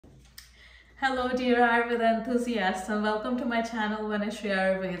Hello dear Ayurveda enthusiasts, and welcome to my channel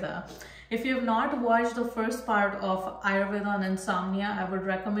morning.Ayurveda. If you have not watched the first part of Ayurveda on insomnia, I would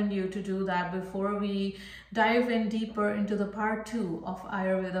recommend you to do that before we dive in deeper into the part 2 of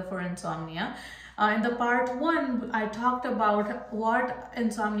Ayurveda for insomnia. In the part 1, I talked about what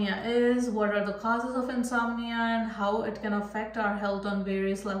insomnia is, what are the causes of insomnia, and how it can affect our health on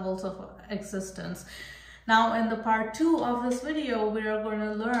various levels of existence. Now in the part 2 of this video, we are going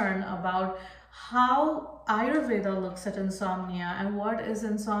to learn about how Ayurveda looks at insomnia and what is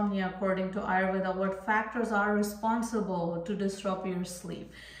insomnia according to Ayurveda, what factors are responsible to disrupt your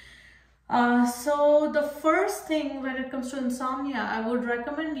sleep. So the first thing when it comes to insomnia, I would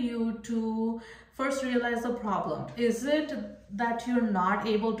recommend you to first realize the problem. Is it that you're not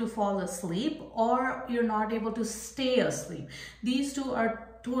able to fall asleep or you're not able to stay asleep? These two are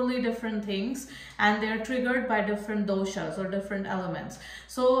totally different things, and they're triggered by different doshas or different elements.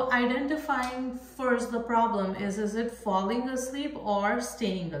 So identifying first the problem is it falling asleep or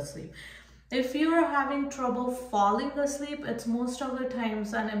staying asleep? If you're having trouble falling asleep, it's most of the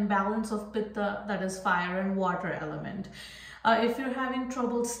times an imbalance of pitta, that is fire and water element. If you're having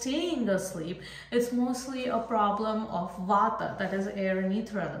trouble staying asleep, it's mostly a problem of vata, that is air and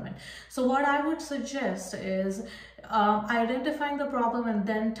ether element. So what I would suggest is identifying the problem and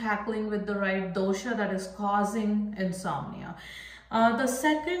then tackling with the right dosha that is causing insomnia. The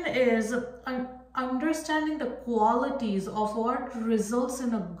second is understanding the qualities of what results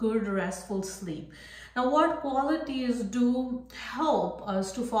in a good restful sleep. Now, what qualities do help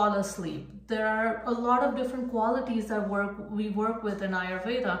us to fall asleep? There are a lot of different qualities that we work with in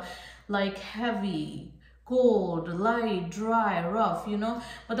Ayurveda, like heavy, cold, light, dry, rough,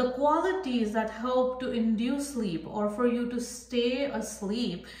 but the qualities that help to induce sleep or for you to stay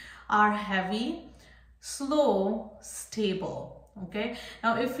asleep are heavy, slow, stable. Okay,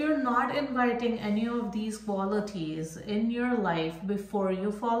 now if you're not inviting any of these qualities in your life before you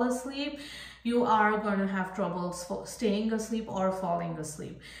fall asleep, you are going to have trouble staying asleep or falling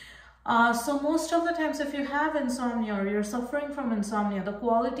asleep. So most of the times, if you have insomnia or you're suffering from insomnia, the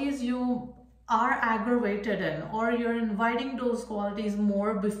qualities you are aggravated in, or you're inviting those qualities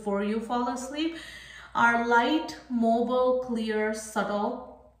more before you fall asleep, are light, mobile, clear,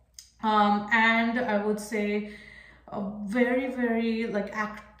 subtle, and I would say a very, very like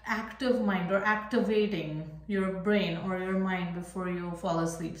active mind, or activating your brain or your mind before you fall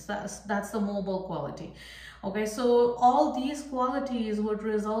asleep. So that's the mobile quality. Okay, so all these qualities would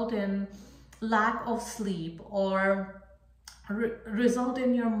result in lack of sleep or result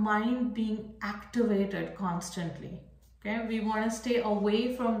in your mind being activated constantly. Okay, we want to stay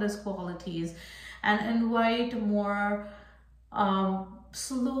away from these qualities and invite more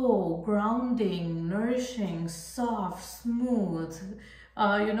slow, grounding, nourishing, soft, smooth,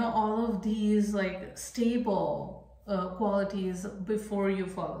 all of these like stable qualities before you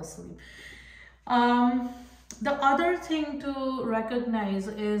fall asleep. The other thing to recognize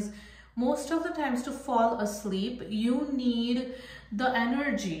is most of the times to fall asleep, you need the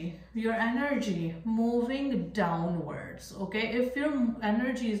energy, your energy moving downwards. Okay, if your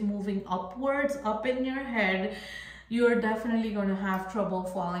energy is moving upwards, up in your head, you're definitely going to have trouble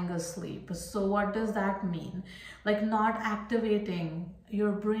falling asleep. So what does that mean? Like not activating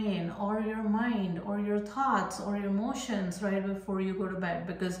your brain or your mind or your thoughts or your emotions right before you go to bed,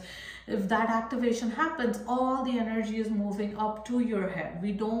 because if that activation happens, all the energy is moving up to your head.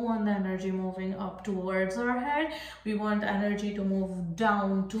 We don't want the energy moving up towards our head. We want energy to move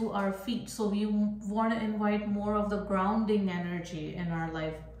down to our feet. So we want to invite more of the grounding energy in our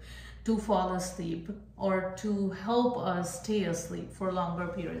life to fall asleep or to help us stay asleep for longer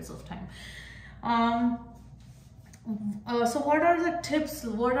periods of time. So what are the tips,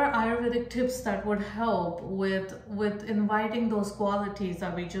 what are Ayurvedic tips that would help with inviting those qualities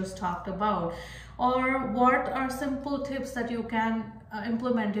that we just talked about? Or what are simple tips that you can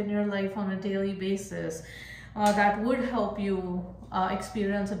implement in your life on a daily basis that would help you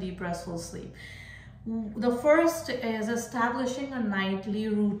experience a deep restful sleep? The first is establishing a nightly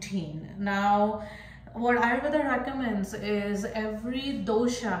routine. Now, what Ayurveda recommends is every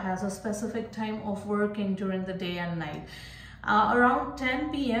dosha has a specific time of working during the day and night. Around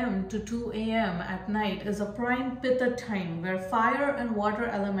 10 p.m. to 2 a.m. at night is a prime pitta time where fire and water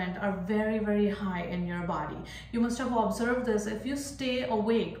element are very, very high in your body. You must have observed this. If you stay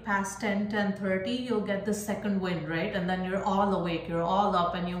awake past 10:30, you'll get the second wind, right? And then you're all awake, you're all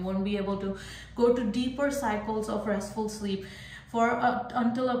up, and you won't be able to go to deeper cycles of restful sleep for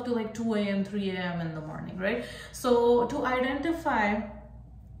until up to like 2 a.m., 3 a.m. in the morning, right? So to identify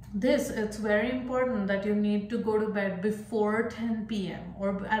it's very important that you need to go to bed before 10 p.m.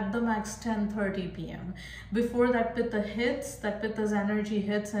 or at the max 10:30 p.m. before that pitta hits, that pitta's energy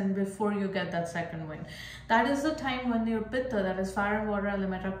hits, and before you get that second wind. That is the time when your pitta, that is fire and water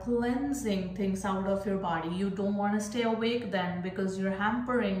element, are cleansing things out of your body. You don't want to stay awake then, because you're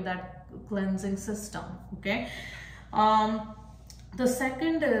hampering that cleansing system. Okay. The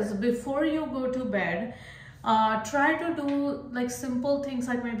second is, before you go to bed, try to do like simple things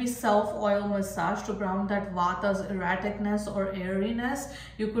like maybe self-oil massage to ground that vata's erraticness or airiness.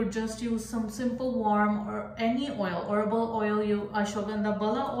 You could just use some simple warm or any oil, herbal oil, ashwagandha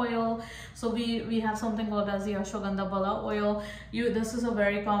bala oil. So we have something called as the ashwagandha bala oil. This is a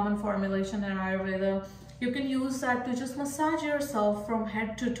very common formulation in Ayurveda. You can use that to just massage yourself from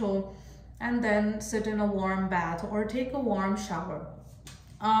head to toe, and then sit in a warm bath or take a warm shower.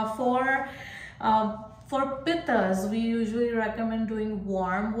 For pittas, we usually recommend doing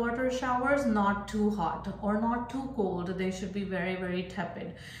warm water showers, not too hot or not too cold. They should be very, very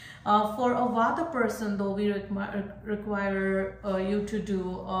tepid. For a vata person, though, we require you to do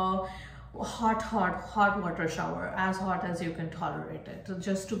a hot water shower, as hot as you can tolerate it,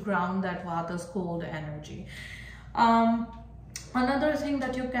 just to ground that vata's cold energy. Another thing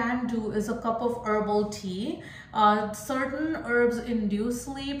that you can do is a cup of herbal tea. Certain herbs induce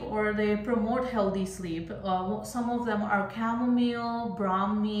sleep, or they promote healthy sleep. Some of them are chamomile,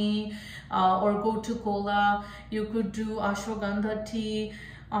 brahmi, or gotu kola. You could do ashwagandha tea.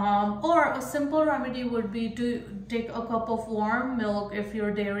 Or a simple remedy would be to take a cup of warm milk. If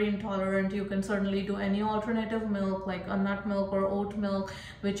you're dairy intolerant, you can certainly do any alternative milk, like a nut milk or oat milk,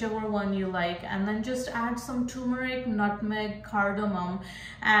 whichever one you like, and then just add some turmeric, nutmeg, cardamom,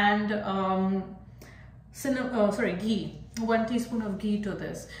 and ghee. 1 teaspoon of ghee to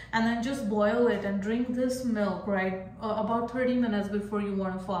this, and then just boil it and drink this milk right about 30 minutes before you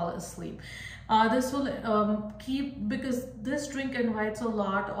want to fall asleep. This will because this drink invites a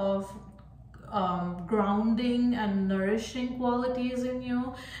lot of grounding and nourishing qualities in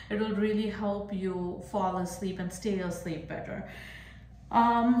you. It will really help you fall asleep and stay asleep better.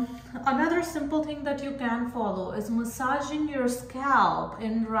 Another simple thing that you can follow is massaging your scalp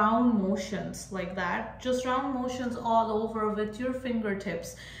in round motions, like that. Just round motions all over with your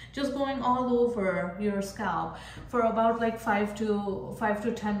fingertips, just going all over your scalp for about like 5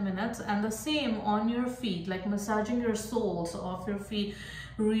 to 10 minutes. And the same on your feet, like massaging your soles of your feet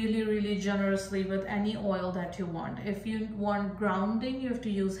really generously with any oil that you want. If you want grounding, you have to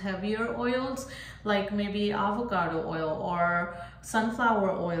use heavier oils, like maybe avocado oil or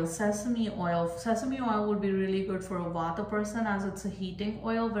sunflower oil, sesame oil. Sesame oil would be really good for a vata person, as it's a heating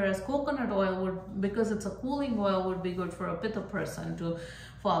oil, whereas coconut oil would, because it's a cooling oil, would be good for a pitta person to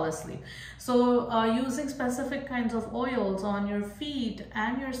fall asleep. So using specific kinds of oils on your feet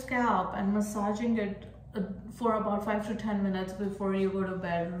and your scalp and massaging it for about 5 to 10 minutes before you go to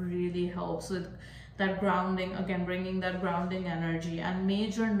bed really helps with that grounding, again bringing that grounding energy. And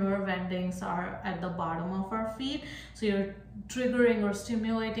major nerve endings are at the bottom of our feet, so you're triggering or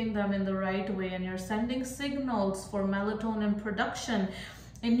stimulating them in the right way, and you're sending signals for melatonin production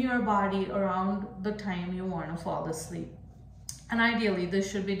in your body around the time you want to fall asleep. And ideally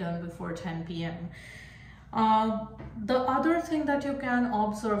this should be done before 10 p.m. The other thing that you can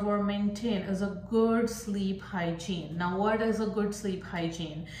observe or maintain is a good sleep hygiene. Now, what is a good sleep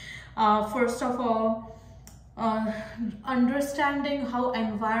hygiene? First of all, understanding how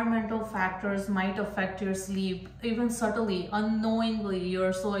environmental factors might affect your sleep, even subtly, unknowingly.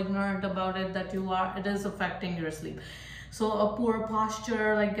 You're so ignorant about it that it is affecting your sleep. So a poor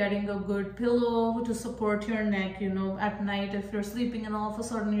posture, like getting a good pillow to support your neck, at night if you're sleeping and all of a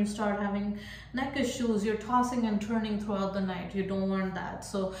sudden you start having neck issues, you're tossing and turning throughout the night. You don't want that.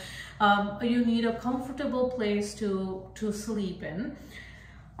 So you need a comfortable place to sleep in.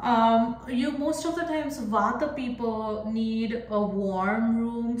 Most of the times vata people need a warm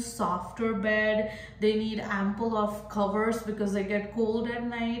room, softer bed. They need ample of covers because they get cold at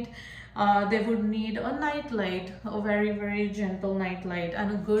night. They would need a night light, a very gentle night light,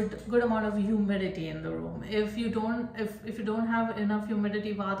 and a good amount of humidity in the room. If you don't have enough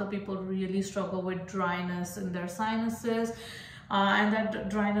humidity, vata people really struggle with dryness in their sinuses, and that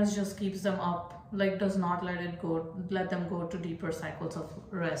dryness just keeps them up, like does not let them go to deeper cycles of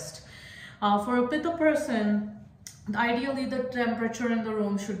rest. For a pitta person, ideally the temperature in the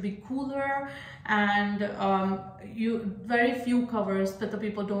room should be cooler, and very few covers. Pitta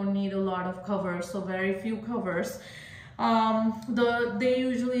people don't need a lot of covers, so very few covers. They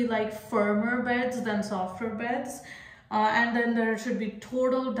usually like firmer beds than softer beds. And then there should be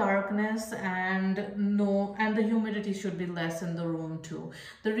total darkness, and the humidity should be less in the room too.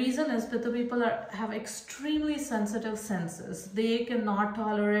 The reason is Pitta people have extremely sensitive senses. They cannot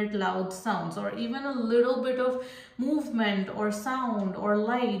tolerate loud sounds, or even a little bit of movement or sound or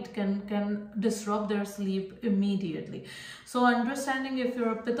light can disrupt their sleep immediately. So understanding if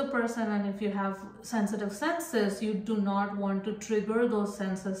you're a Pitta person and if you have sensitive senses, you do not want to trigger those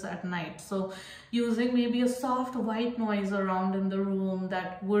senses at night. So using maybe a soft white noise around in the room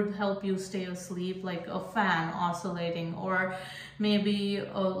that would help you stay asleep, like a fan oscillating, or maybe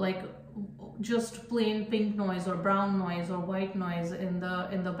like just plain pink noise or brown noise or white noise in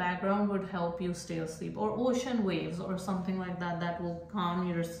the background would help you stay asleep, or ocean waves or something like that, that will calm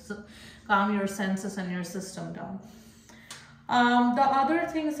your senses and your system down. The other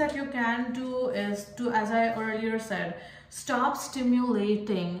things that you can do is to, as I earlier said, stop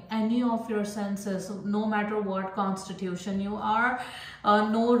stimulating any of your senses, no matter what constitution you are.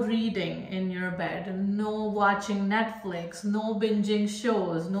 No reading in your bed, no watching Netflix, no binging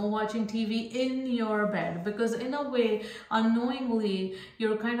shows, no watching TV in your bed, because in a way, unknowingly,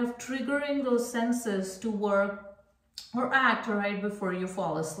 you're kind of triggering those senses to work or act right before you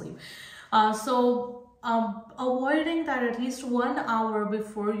fall asleep. Avoiding that at least 1 hour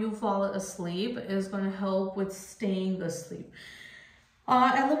before you fall asleep is going to help with staying asleep.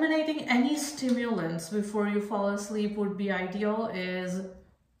 Eliminating any stimulants before you fall asleep would be ideal. Is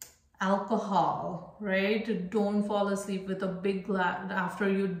alcohol, right? Don't fall asleep with a big glass after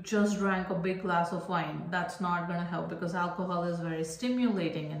you just drank a big glass of wine. That's not going to help, because alcohol is very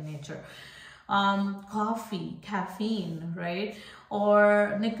stimulating in nature. Coffee, caffeine, right?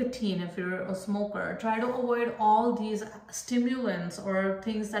 Or nicotine if you're a smoker. Try to avoid all these stimulants or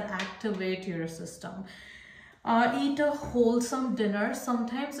things that activate your system. Eat a wholesome dinner.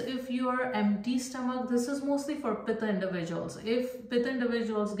 Sometimes if you are empty stomach, this is mostly for Pitta individuals. If Pitta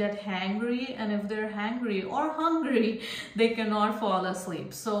individuals get hangry, and if they're hangry or hungry, they cannot fall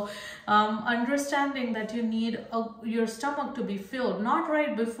asleep. So understanding that you need your stomach to be filled, not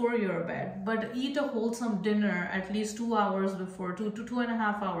right before your bed, but eat a wholesome dinner at least 2 hours before, 2 to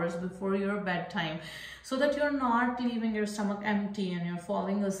 2.5 hours before your bedtime, so that you're not leaving your stomach empty and you're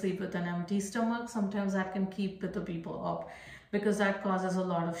falling asleep with an empty stomach. Sometimes that can keep Pitta people up, because that causes a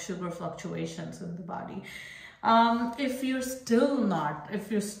lot of sugar fluctuations in the body. If you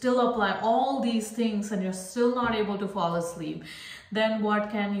still apply all these things and you're still not able to fall asleep, then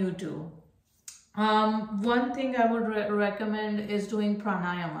what can you do? One thing I would recommend is doing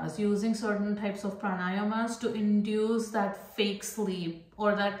pranayamas, using certain types of pranayamas to induce that fake sleep,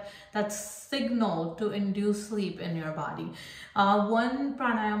 or that signal to induce sleep in your body. One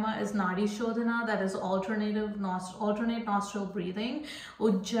pranayama is Nadi Shodhana, that is alternate nostril breathing.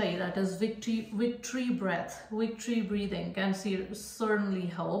 Ujjayi, that is victory breath, victory breathing can certainly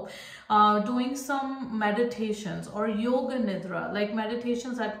help. Doing some meditations or yoga nidra, like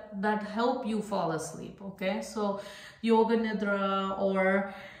meditations that help you fall asleep, okay? So yoga nidra,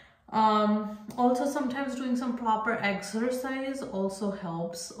 or also sometimes doing some proper exercise also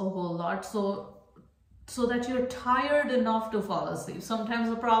helps a whole lot, so that you're tired enough to fall asleep. Sometimes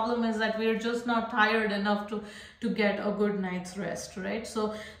the problem is that we're just not tired enough to get a good night's rest, right?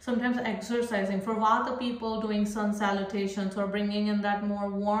 So sometimes exercising. For Vata people, doing sun salutations or bringing in that more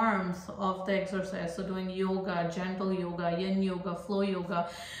warmth of the exercise. So doing yoga, gentle yoga, yin yoga, flow yoga.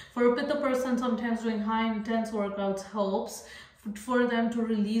 For a Pitta person, sometimes doing high intense workouts helps for them to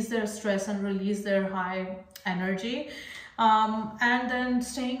release their stress and release their high energy. And then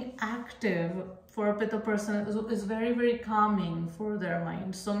staying active for a Pitta person is very, very calming for their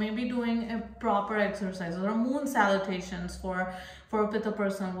mind. So maybe doing a proper exercise or moon salutations for a Pitta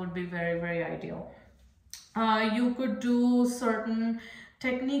person would be very, very ideal. You could do certain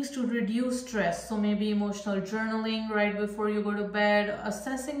techniques to reduce stress. So maybe emotional journaling right before you go to bed,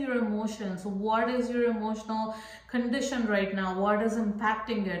 assessing your emotions. What is your emotional condition right now? What is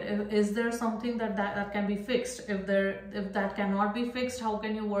impacting it? Is there something that can be fixed? If that cannot be fixed, how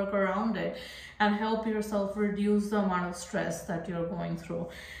can you work around it and help yourself reduce the amount of stress that you're going through?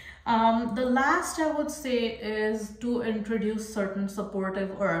 The last I would say is to introduce certain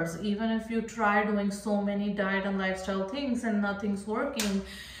supportive herbs. Even if you try doing so many diet and lifestyle things and nothing's working,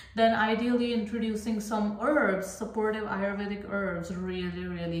 then ideally introducing some herbs, supportive Ayurvedic herbs, really,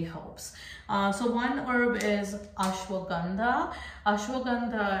 really helps. So one herb is ashwagandha.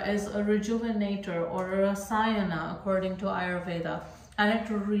 Ashwagandha is a rejuvenator or a rasayana according to Ayurveda. And it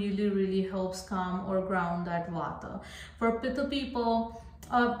really, really helps calm or ground that vata. For Pitta people,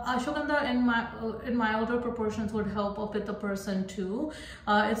 ashwagandha in milder proportions would help up with the person too.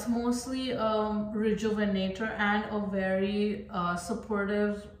 It's mostly rejuvenator and a very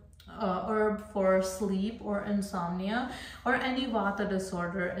supportive herb for sleep or insomnia or any vata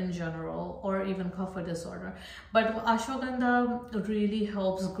disorder in general, or even kapha disorder. But ashwagandha really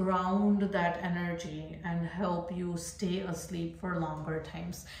helps ground that energy and help you stay asleep for longer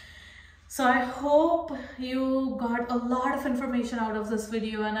times. So I hope you got a lot of information out of this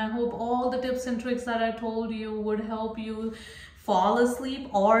video, and I hope all the tips and tricks that I told you would help you fall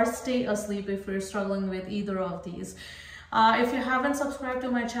asleep or stay asleep if you're struggling with either of these. If you haven't subscribed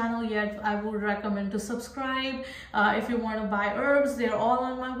to my channel yet, I would recommend to subscribe. If you want to buy herbs, they're all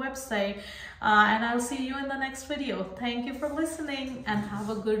on my website. And I'll see you in the next video. Thank you for listening, and have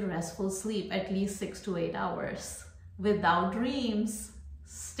a good restful sleep, at least 6 to 8 hours. Without dreams.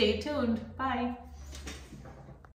 Stay tuned. Bye.